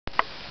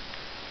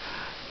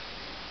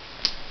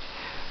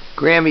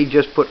Grammy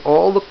just put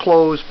all the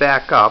clothes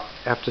back up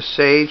after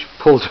Sage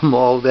pulled them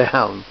all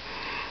down.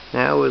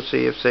 Now we'll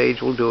see if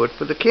Sage will do it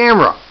for the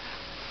camera.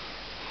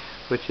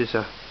 Which is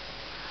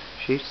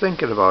she's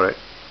thinking about it.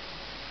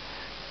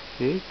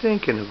 She's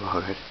thinking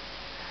about it.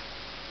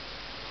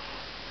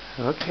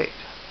 Okay.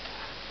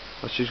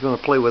 Well, she's going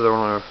to play with her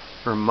on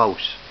her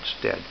mouse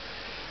instead.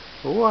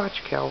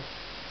 Watch, Kel.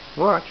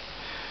 Watch.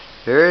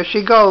 There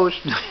she goes.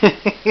 As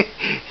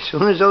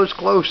soon as those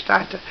clothes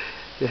start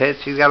to head,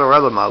 she's got her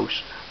other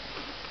mouse.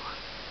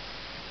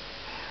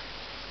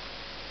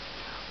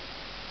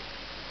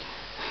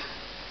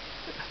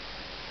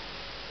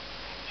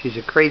 She's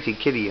a crazy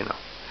kitty, you know.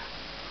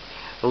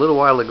 A little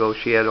while ago,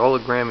 she had all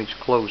of Grammy's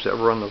clothes that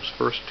were on those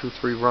first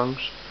 2-3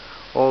 rungs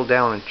all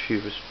down, and she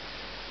was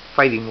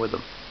fighting with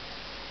them.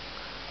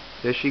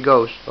 There she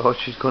goes. Oh,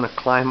 she's going to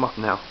climb up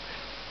now.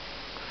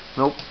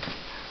 Nope.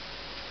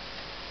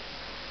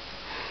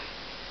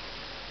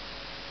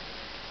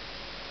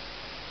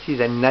 She's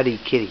a nutty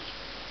kitty.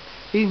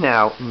 She's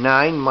now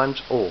 9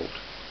 months old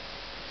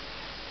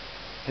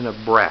and a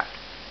brat.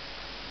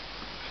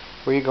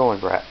 Where you going,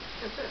 brat?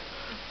 That's it.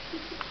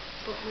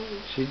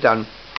 She's done.